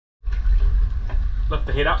Lift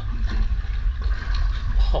the head up.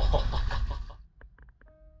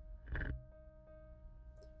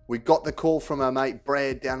 We got the call from our mate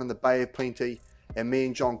Brad down in the Bay of Plenty, and me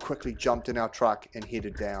and John quickly jumped in our truck and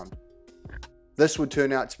headed down. This would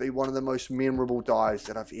turn out to be one of the most memorable dives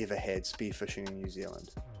that I've ever had spearfishing in New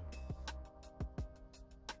Zealand.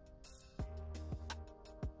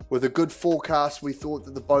 With a good forecast, we thought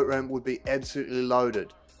that the boat ramp would be absolutely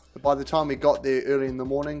loaded, but by the time we got there early in the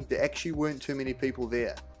morning, there actually weren't too many people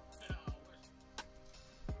there.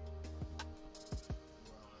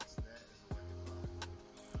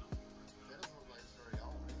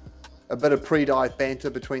 A bit of pre-dive banter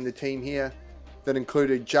between the team here that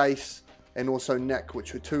included Jace and also Nick,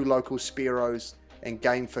 which were two local spearos and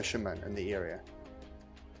game fishermen in the area.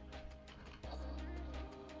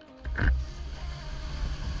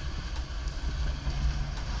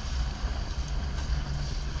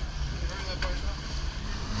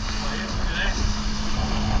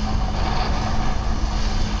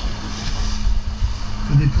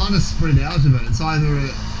 But they're kind of spread out a bit. It's either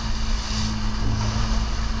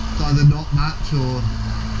not much or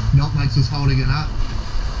not much is holding it up.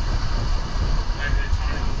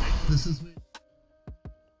 This is me.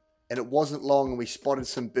 And it wasn't long and we spotted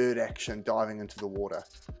some bird action diving into the water.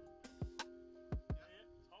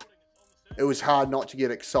 It was hard not to get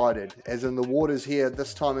excited, as in the waters here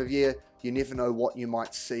this time of year, you never know what you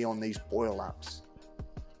might see on these boil ups.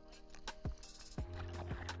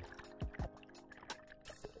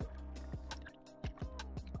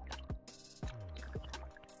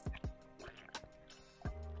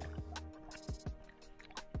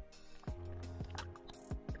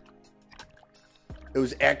 It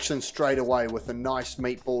was action straight away with a nice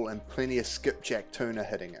meatball and plenty of skipjack tuna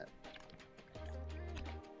hitting it.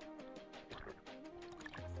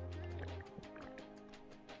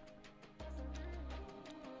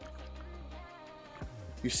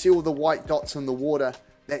 You see all the white dots in the water,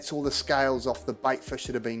 that's all the scales off the bait fish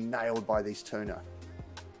that have been nailed by these tuna.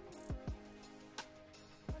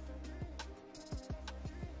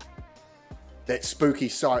 That spooky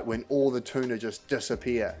sight when all the tuna just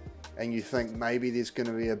disappear and you think maybe there's going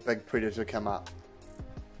to be a big predator come up.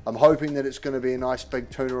 I'm hoping that it's going to be a nice big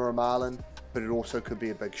tuna or a marlin, but it also could be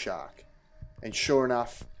a big shark. And sure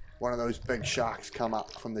enough, one of those big sharks come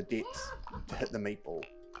up from the depths to hit the meatball.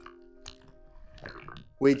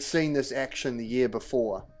 We'd seen this action the year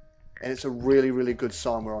before, and it's a really, really good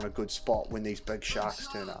sign we're on a good spot when these big sharks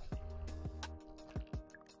turn up.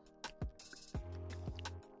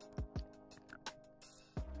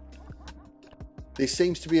 There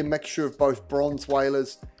seems to be a mixture of both bronze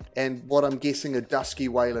whalers and what I'm guessing are dusky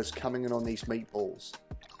whalers coming in on these meatballs.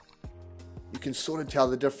 You can sort of tell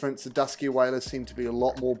the difference. The dusky whalers seem to be a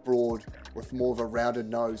lot more broad with more of a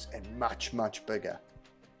rounded nose and much, much bigger.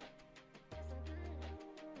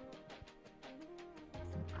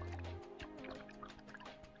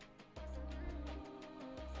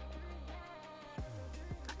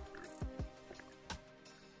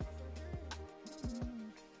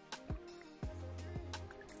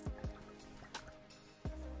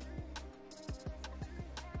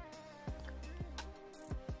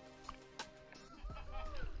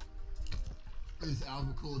 There's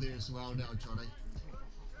albacore there as well now, Johnny.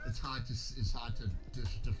 It's hard to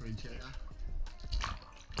differentiate.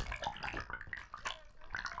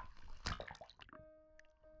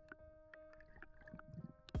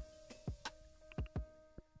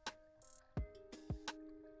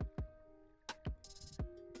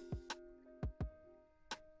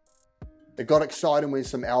 It got exciting when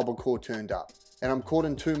some albacore turned up, and I'm caught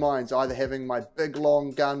in two minds, either having my big long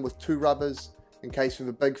gun with two rubbers in case of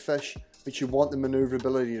a big fish, but you want the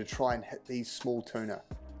maneuverability to try and hit these small tuna.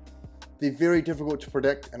 They're very difficult to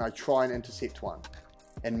predict, and I try and intercept one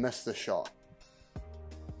and miss the shot.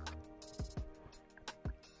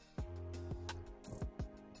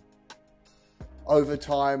 Over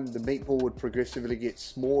time, the meatball would progressively get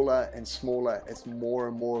smaller and smaller as more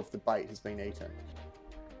and more of the bait has been eaten.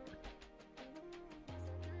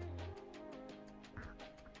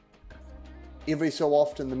 Every so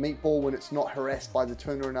often, the meatball, when it's not harassed by the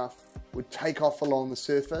tuna enough, would take off along the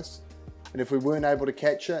surface, and if we weren't able to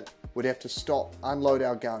catch it, we'd have to stop, unload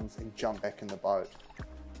our guns, and jump back in the boat.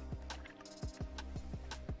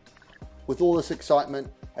 With all this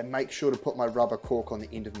excitement, I make sure to put my rubber cork on the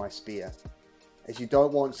end of my spear, as you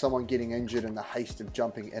don't want someone getting injured in the haste of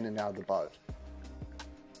jumping in and out of the boat.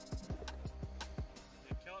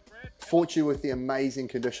 Fortunately, with the amazing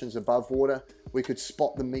conditions above water, we could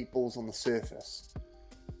spot the meatballs on the surface,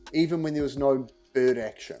 even when there was no bird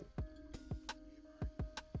action.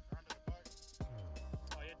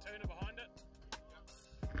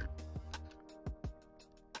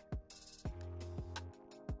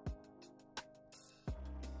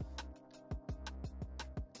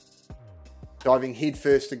 Diving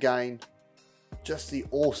headfirst again, just the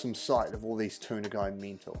awesome sight of all these tuna going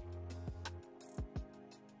mental.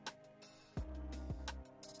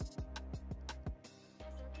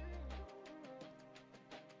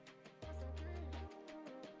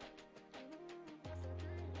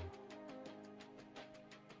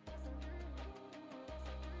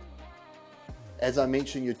 As I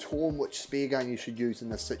mentioned, you're torn which spear gun you should use in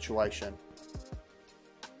this situation.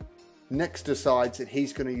 Nick decides that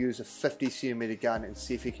he's going to use a 50cm gun and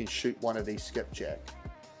see if he can shoot one of these skipjack.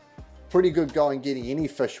 Pretty good going getting any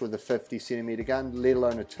fish with a 50cm gun, let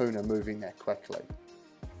alone a tuna moving that quickly.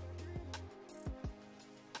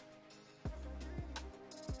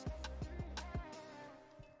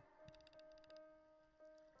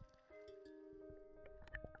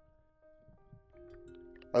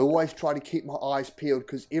 I always try to keep my eyes peeled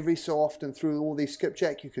because every so often through all these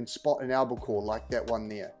skipjack you can spot an albacore like that one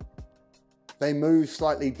there. They move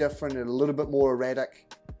slightly different and a little bit more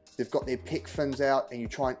erratic. They've got their pec fins out and you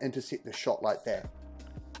try and intercept the shot like that.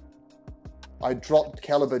 I dropped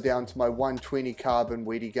caliber down to my 120 carbon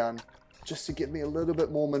Wettie gun just to give me a little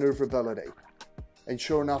bit more maneuverability. And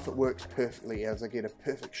sure enough it works perfectly as I get a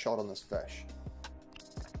perfect shot on this fish.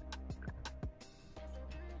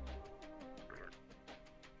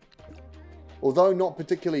 Although not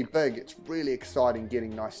particularly big, it's really exciting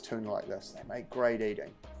getting nice tuna like this. They make great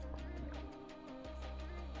eating.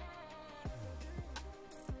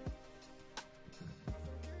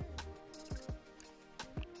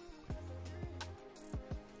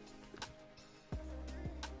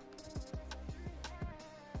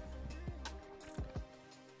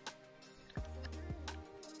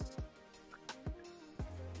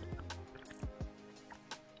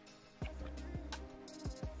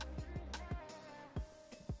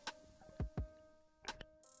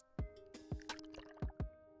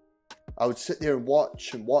 I would sit there and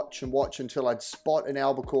watch and watch and watch until I'd spot an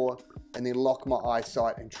albacore and then lock my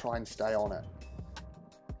eyesight and try and stay on it.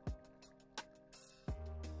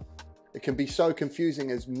 It can be so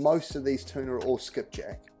confusing as most of these tuna are all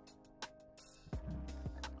skipjack.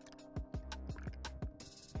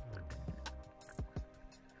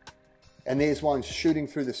 And there's one shooting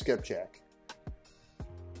through the skipjack.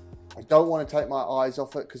 I don't want to take my eyes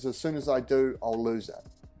off it because as soon as I do, I'll lose it.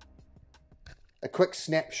 A quick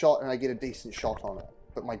snapshot and I get a decent shot on it,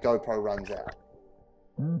 but my GoPro runs out.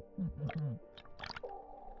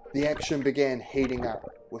 The action began heating up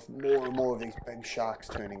with more and more of these big sharks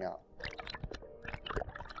turning up.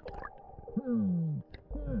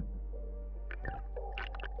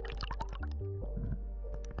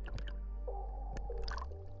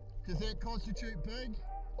 Does that constitute big,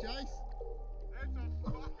 Jace? That's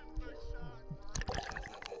a fucking big shark.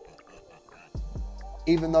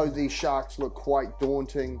 Even though these sharks look quite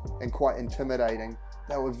daunting and quite intimidating,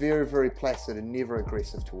 they were very, very placid and never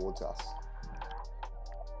aggressive towards us.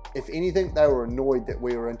 If anything, they were annoyed that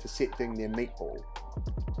we were intercepting their meatball.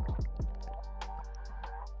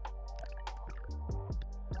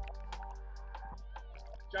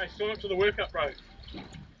 Jay, swim up to the workup, bro.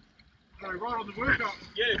 No, right on the workup.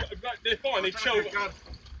 Yeah, they're fine, they're chill. Yeah,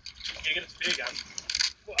 get a spear gun.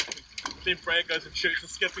 Then Brad goes and shoots a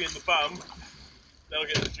skippy in the bum. They'll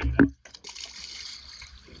get the shoot out.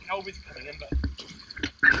 Colby's coming in, but...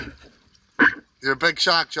 You're a big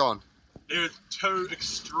shark, John. There are two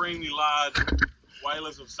extremely large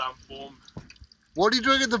whalers of some form. What are you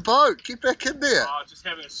doing in the boat? Get back in there. Oh, just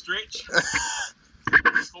having a stretch.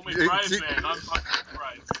 Call me brave, man. I'm fucking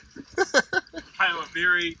brave. Came a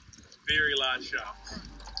very, very large shark.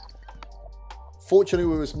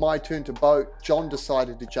 Fortunately, it was my turn to boat. John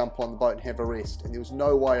decided to jump on the boat and have a rest, and there was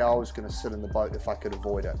no way I was going to sit in the boat if I could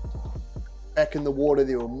avoid it. Back in the water,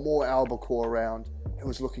 there were more albacore around. It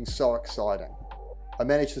was looking so exciting. I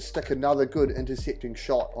managed to stick another good intercepting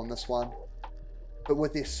shot on this one, but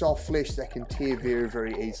with their soft flesh, they can tear very,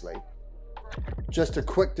 very easily. Just a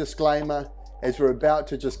quick disclaimer, as we're about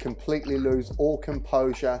to just completely lose all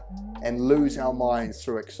composure and lose our minds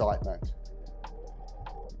through excitement.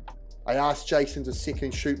 I asked Jason to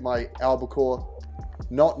second shoot my albacore,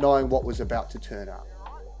 not knowing what was about to turn up.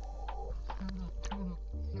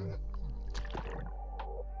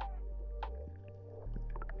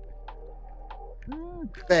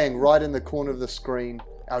 Bang, right in the corner of the screen,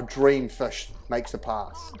 our dream fish makes a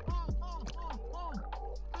pass.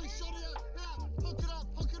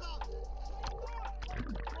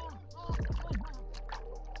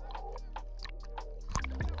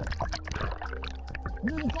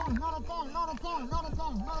 Not a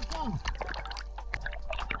bong.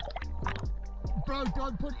 Bro,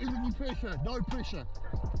 don't put any pressure. No pressure.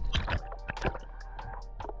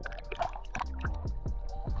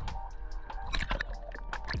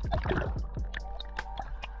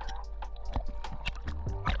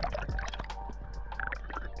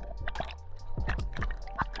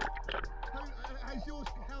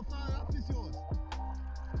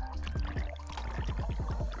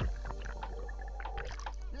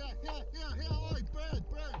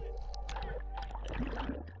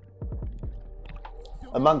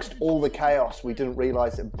 Amongst all the chaos, we didn't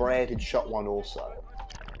realise that Brad had shot one also.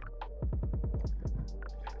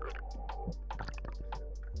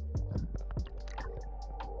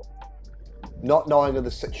 Not knowing of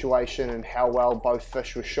the situation and how well both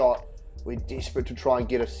fish were shot, we're desperate to try and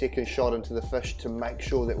get a second shot into the fish to make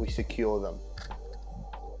sure that we secure them.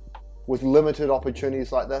 With limited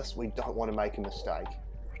opportunities like this, we don't want to make a mistake.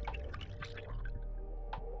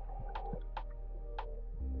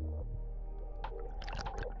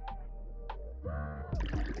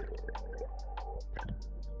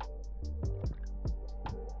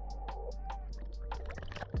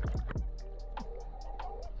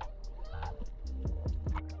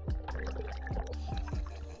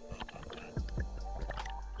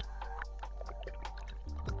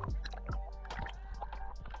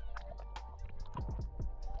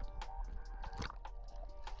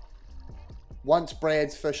 Once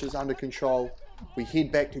Brad's fish is under control, we head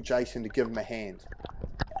back to Jason to give him a hand.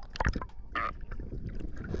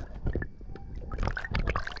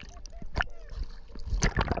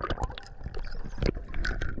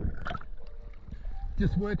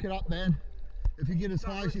 Just work it up, man. If you get as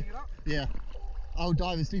high as you... Yeah. I'll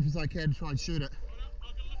dive as deep as I can to try and shoot it.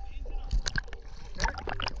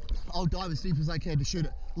 I'll dive as deep as I can to shoot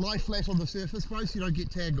it. Lie flat on the surface, bro, so you don't get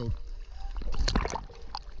tangled.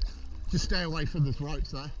 Just stay away from this rope,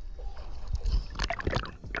 though.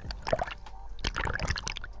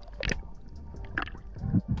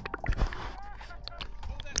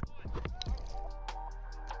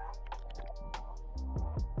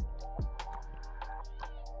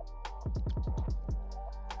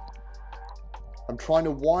 I'm trying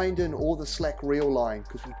to wind in all the slack reel line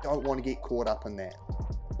because we don't want to get caught up in that.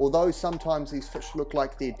 Although sometimes these fish look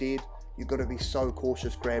like they're dead, you've got to be so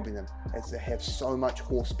cautious grabbing them as they have so much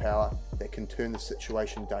horsepower that can turn the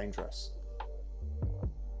situation dangerous.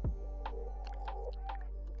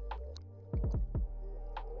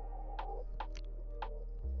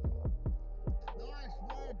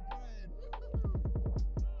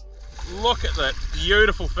 Look at that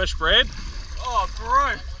beautiful fish, Brad. Oh,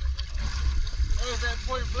 bro. There's that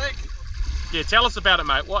point blank. Yeah, tell us about it,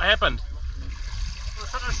 mate. What happened? We're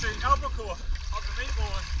finished the albacore on the meat ball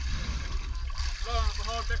and blowing it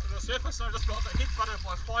behind back to the surface, and I just got the head butted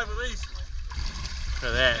by 5 of these.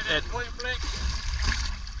 Look at that. Point blank.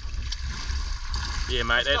 Yeah,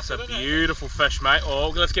 mate, that's a beautiful fish, mate. Oh,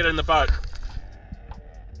 let's get it in the boat.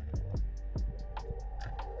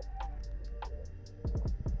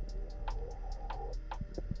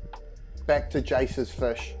 Back to Jace's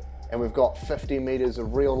fish, and we've got 50 metres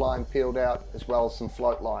of reel line peeled out as well as some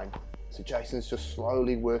float line. So Jason's just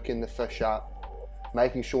slowly working the fish up,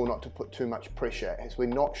 making sure not to put too much pressure as we're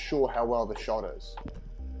not sure how well the shot is.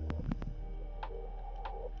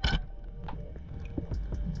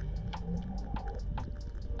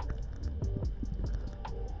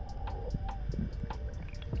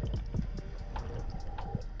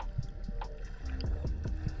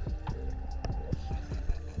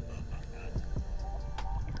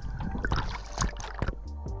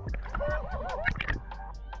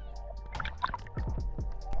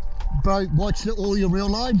 Bro, watch all your reel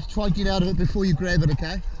line. Try and get out of it before you grab it,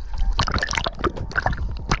 okay?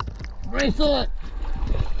 Wrestle it!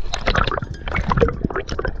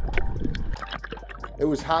 It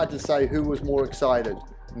was hard to say who was more excited,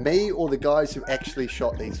 me or the guys who actually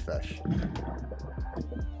shot these fish.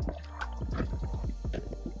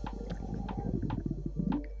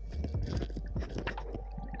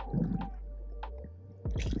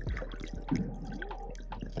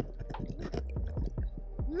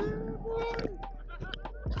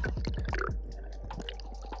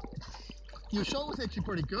 Your shot was actually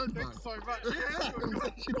pretty good, bro. Thanks so much. Yeah, It was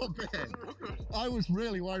actually not bad. I was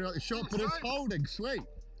really worried about the shot, but it's holding, sweet.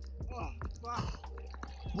 Oh, fuck.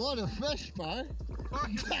 What a fish, bro.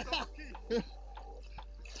 Fucking lucky.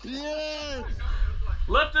 Yeah!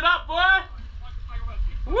 Lift it up, boy!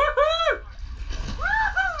 Woohoo!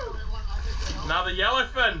 Woohoo! Another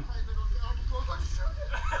yellowfin.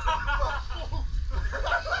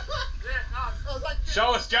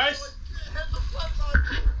 Show us, Jace.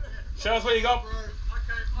 Show us what you got. I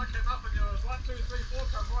came up and there was 1, 2, 3, 4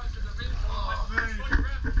 come right to the vent.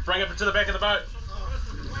 Oh, Bring it to the back of the boat.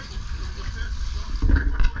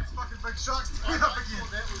 These fucking big sharks turn up again.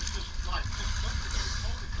 That was just like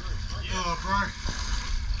oh, bro.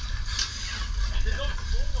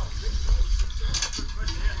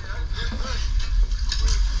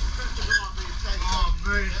 Oh,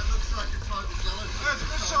 man. That looks like a type of yellowfin. That's a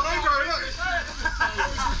good shot, eh, bro? Look.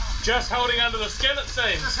 Just holding under the skin, it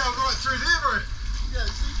seems. Just held right through there, bro. Yeah, it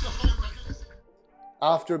seems to hold right.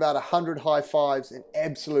 After about 100 high fives and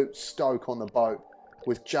absolute stoke on the boat,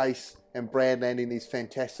 with Jace and Brad landing these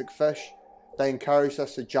fantastic fish, they encouraged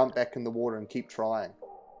us to jump back in the water and keep trying.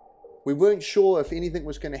 We weren't sure if anything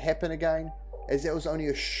was going to happen again, as that was only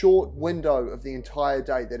a short window of the entire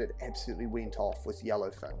day that it absolutely went off with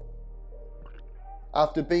yellowfin.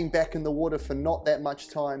 After being back in the water for not that much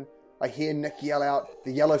time, I hear Nick yell out,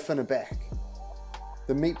 "The yellowfin are back."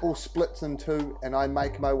 The meatball splits in two and I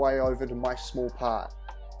make my way over to my small part.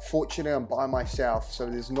 Fortunately, I'm by myself, so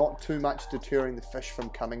there's not too much deterring the fish from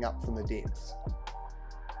coming up from the depths.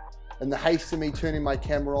 In the haste of me turning my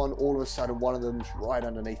camera on, all of a sudden one of them's right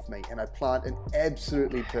underneath me and I plant an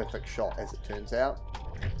absolutely perfect shot, as it turns out.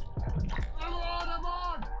 I'm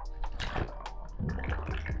on!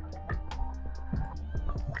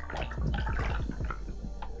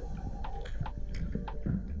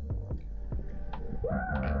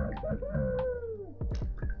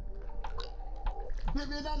 Get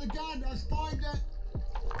me another gun, I spied it!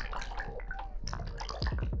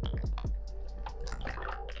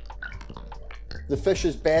 The fish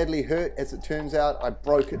is badly hurt, as it turns out. I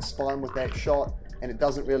broke its spine with that shot and it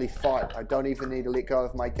doesn't really fight. I don't even need to let go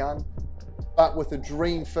of my gun. But with a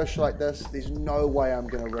dream fish like this, there's no way I'm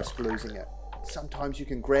going to risk losing it. Sometimes you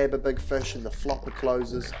can grab a big fish and the flopper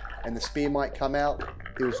closes and the spear might come out.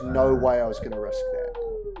 There was no way I was going to risk that.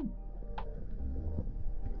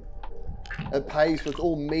 It pays with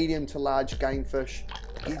all medium to large game fish.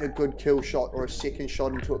 Get a good kill shot or a second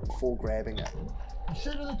shot into it before grabbing it.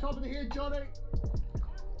 Shoot at the top of the head, Johnny!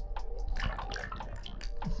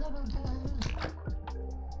 Shoot at the top of the head.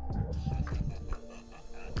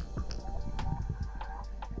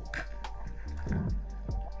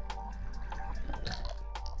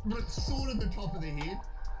 But it's sort of the top of the head.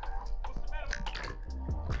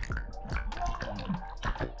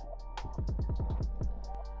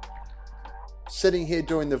 Sitting here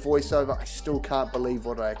doing the voiceover, I still can't believe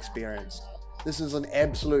what I experienced. This is an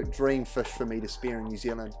absolute dream fish for me to spear in New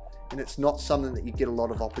Zealand, and it's not something that you get a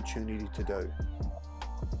lot of opportunity to do.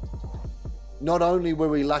 Not only were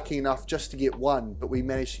we lucky enough just to get one, but we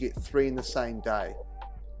managed to get 3 in the same day.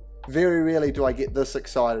 Very rarely do I get this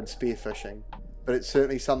excited spearfishing, but it's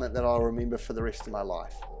certainly something that I'll remember for the rest of my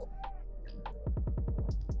life.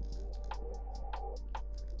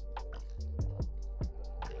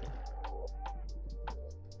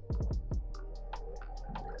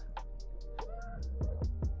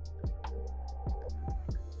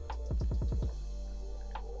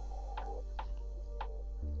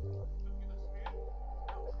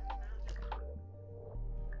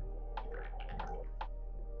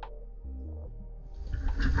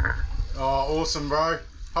 Oh, awesome, bro.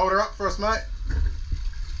 Hold her up for us, mate.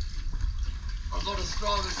 I've got a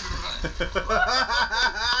strong this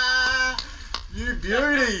You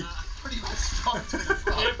beauty. pretty much strong to the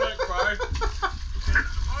front. Yeah, bro.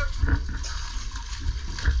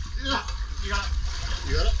 You got it?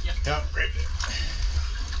 You got it? Yeah. Yeah, grab it.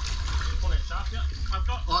 Pull that shaft out. I've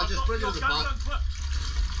got. Oh, just bring it to the butt.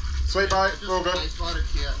 Sweet, bro. We're all good. Right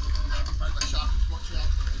here. Break my shaft. Watch out.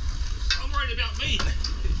 I'm worried about me.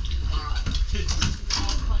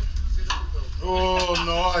 Oh,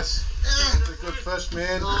 nice. That's a good fish,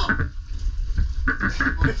 man. Oh.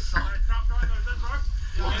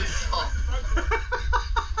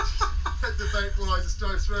 Hit the bait ball, I just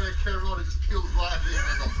don't throw that camera on, it just peels right there.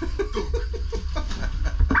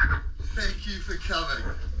 Thank you for coming.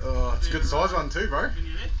 Oh, it's a good size one too, bro.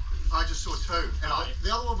 I just saw 2, and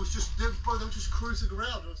the other one was just, they were just cruising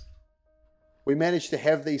around. We managed to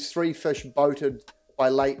have these 3 fish boated by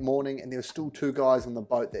late morning, and there were still 2 guys on the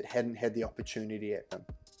boat that hadn't had the opportunity at them.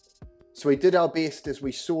 So we did our best. As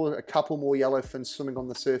we saw a couple more yellowfin swimming on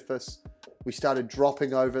the surface, we started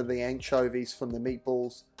dropping over the anchovies from the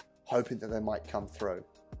meatballs, hoping that they might come through.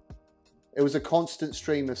 It was a constant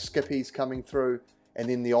stream of skippies coming through, and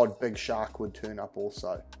then the odd big shark would turn up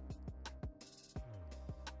also.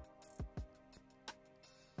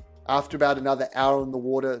 After about another hour in the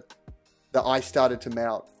water, the ice started to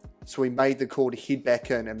melt, so we made the call to head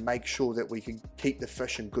back in and make sure that we could keep the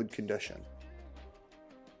fish in good condition.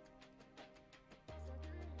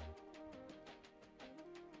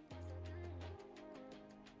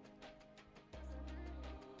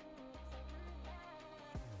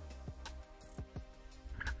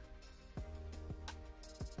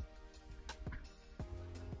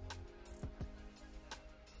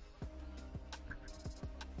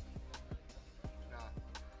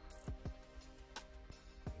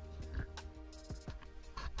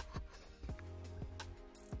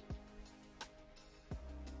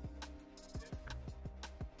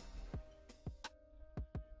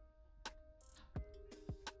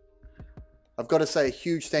 I've got to say a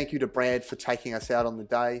huge thank you to Brad for taking us out on the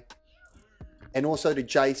day. and also to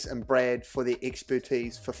Jace and Brad for their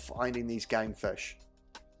expertise for finding these game fish.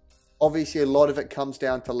 Obviously, a lot of it comes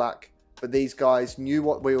down to luck, but these guys knew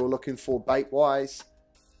what we were looking for bait-wise,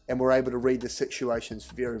 and were able to read the situations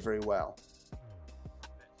very, very well.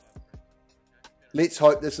 Let's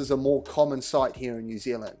hope this is a more common sight here in New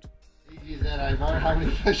Zealand. Easy as that, eh, bro? How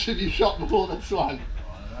many fish have you shot before this one?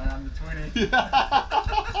 I don't know, under 20.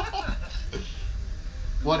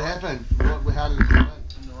 What happened? How did it come in?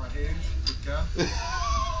 In the right hands, good gun.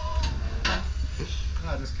 No,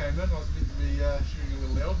 I just came in, I was meant to be shooting a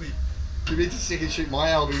little LB. You meant to second shoot my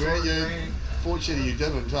LB, weren't you? Fortunately you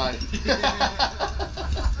didn't, eh?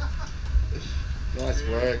 Nice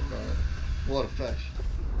work, bro. What a fish.